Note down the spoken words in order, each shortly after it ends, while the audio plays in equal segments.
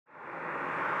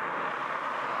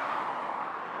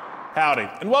Howdy,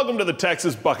 and welcome to the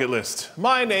Texas Bucket List.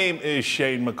 My name is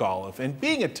Shane McAuliffe, and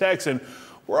being a Texan,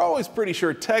 we're always pretty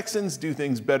sure Texans do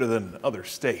things better than other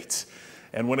states.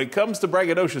 And when it comes to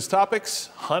braggadocious topics,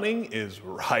 hunting is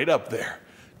right up there.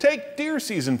 Take deer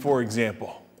season, for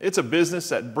example. It's a business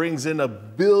that brings in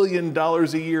 $1 billion a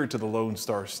year to the Lone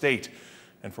Star State.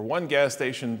 And for one gas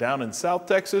station down in South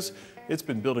Texas, it's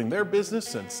been building their business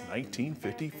since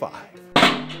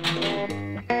 1955.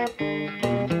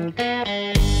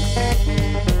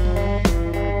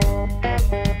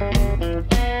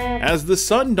 As the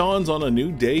sun dawns on a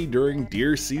new day during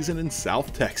deer season in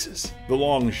South Texas, the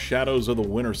long shadows of the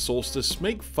winter solstice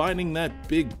make finding that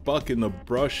big buck in the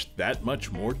brush that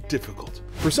much more difficult.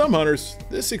 For some hunters,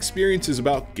 this experience is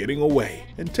about getting away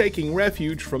and taking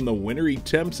refuge from the wintry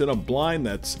temps in a blind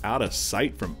that's out of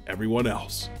sight from everyone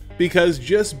else. Because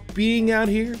just being out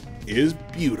here is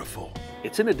beautiful.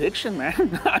 It's an addiction,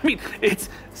 man. I mean, it's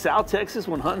South Texas.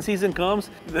 When hunting season comes,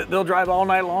 they'll drive all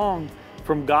night long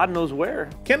from God knows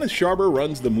where. Kenneth Sharber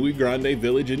runs the Muy Grande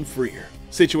village in Freer.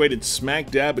 Situated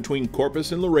smack dab between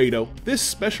Corpus and Laredo, this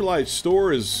specialized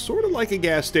store is sort of like a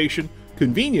gas station,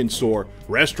 convenience store,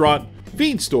 restaurant,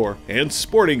 feed store, and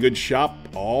sporting goods shop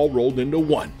all rolled into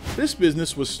one. This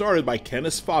business was started by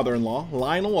Kenneth's father-in-law,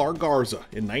 Lionel R. Garza,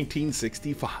 in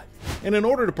 1965. And in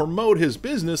order to promote his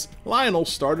business, Lionel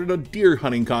started a deer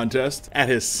hunting contest at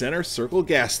his Center Circle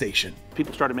gas station.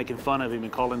 People started making fun of him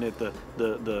and calling it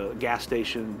the gas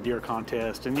station deer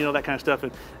contest and, you know, that kind of stuff.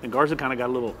 And Garza kind of got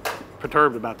a little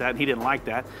perturbed about that, and he didn't like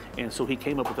that. And so he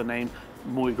came up with the name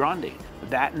Muy Grande.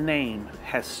 That name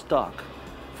has stuck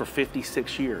for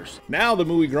 56 years. Now the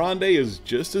Muy Grande is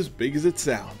just as big as it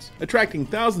sounds, attracting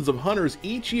thousands of hunters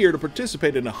each year to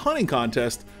participate in a hunting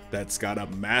contest that's got a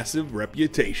massive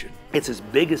reputation. It's as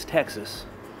big as Texas,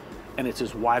 and it's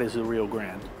as wide as the Rio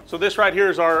Grande. So this right here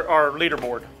is our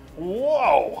leaderboard.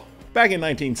 Whoa! Back in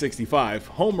 1965,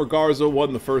 Homer Garza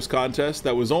won the first contest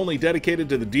that was only dedicated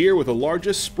to the deer with the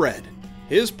largest spread.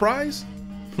 His prize?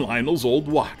 Lionel's old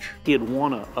watch. He had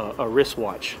won a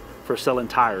wristwatch for selling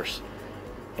tires,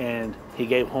 and he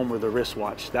gave Homer the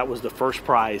wristwatch. That was the first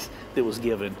prize that was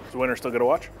given. Does the winner still get a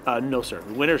watch? No, sir.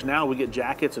 The winners now, we get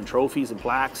jackets and trophies and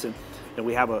plaques, and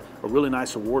we have a really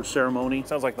nice award ceremony.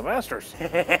 Sounds like the Masters.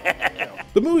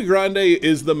 The Muy Grande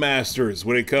is the Masters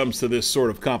when it comes to this sort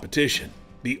of competition.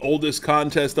 The oldest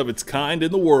contest of its kind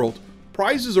in the world.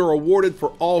 Prizes are awarded for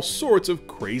all sorts of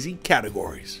crazy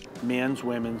categories. Men's,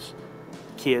 women's,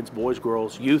 kids, boys,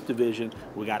 girls, youth division.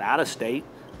 We got out of state.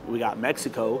 We got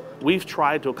Mexico. We've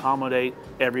tried to accommodate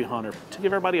every hunter to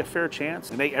give everybody a fair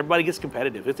chance, and everybody gets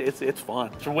competitive. It's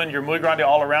fun. To win your Muy Grande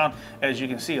all around, as you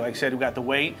can see, like I said, we've got the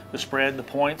weight, the spread, the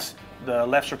points, the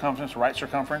left circumference, the right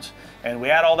circumference, and we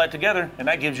add all that together, and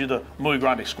that gives you the Muy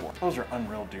Grande score. Those are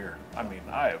unreal deer. I mean,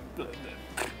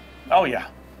 Oh yeah,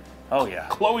 oh yeah.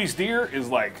 Chloe's deer is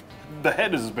like, the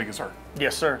head is as big as her.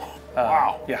 Yes, sir.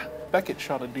 Wow. Yeah. Beckett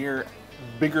shot a deer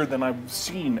bigger than I've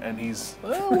seen, and he's,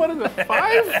 what is it,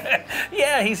 5?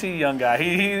 Yeah, he's a young guy.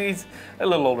 He's a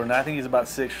little older now. I think he's about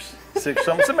six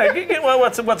something. Well,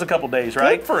 what's a couple days,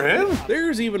 right? Good for him.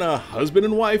 There's even a husband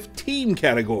and wife team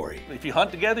category. If you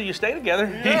hunt together, you stay together.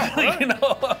 Yeah, right. You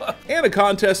know. And a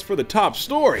contest for the top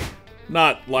story.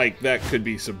 Not like that could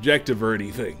be subjective or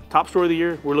anything. Top story of the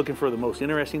year, we're looking for the most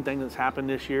interesting thing that's happened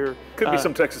this year. Could be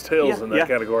some Texas Tales in that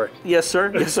category. Yes, sir.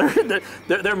 Yes, sir.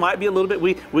 there might be a little bit.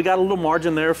 We got a little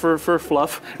margin there for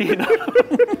fluff. You know.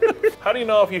 How do you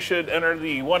know if you should enter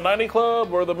the 190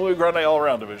 Club or the Muy Grande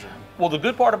all-around division? Well, the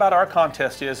good part about our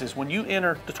contest is when you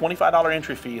enter the $25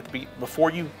 entry fee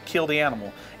before you kill the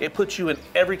animal, it puts you in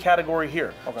every category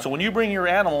here. Okay. So when you bring your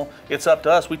animal, it's up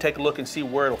to us. We take a look and see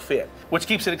where it'll fit, which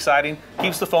keeps it exciting,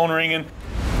 keeps the phone ringing.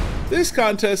 This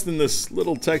contest in this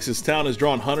little Texas town has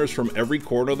drawn hunters from every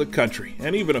corner of the country,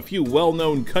 and even a few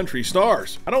well-known country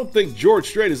stars. I don't think George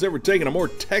Strait has ever taken a more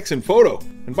Texan photo.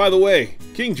 And by the way,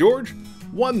 King George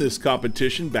won this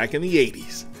competition back in the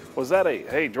 80s. Was that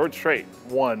hey, George Strait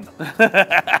won?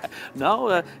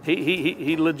 No,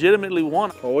 he legitimately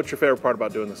won. Well, what's your favorite part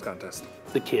about doing this contest?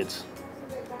 The kids.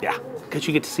 Yeah, because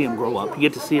you get to see them grow up. You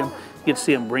get to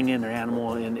see them bring in their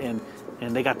animal, and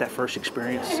they got that first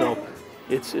experience. So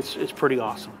it's pretty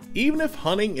awesome. Even if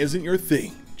hunting isn't your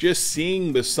thing, just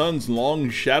seeing the sun's long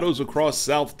shadows across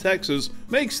South Texas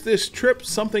makes this trip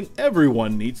something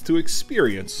everyone needs to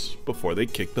experience before they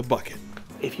kick the bucket.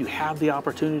 If you have the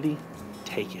opportunity,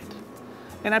 take it.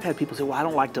 And I've had people say, well, I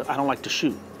don't like to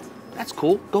shoot. That's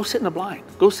cool. Go sit in the blind.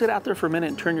 Go sit out there for a minute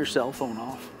and turn your cell phone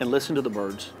off and listen to the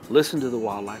birds, listen to the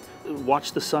wildlife,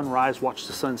 watch the sun rise, watch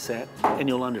the sunset, and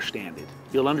you'll understand it.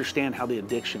 You'll understand how the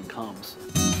addiction comes.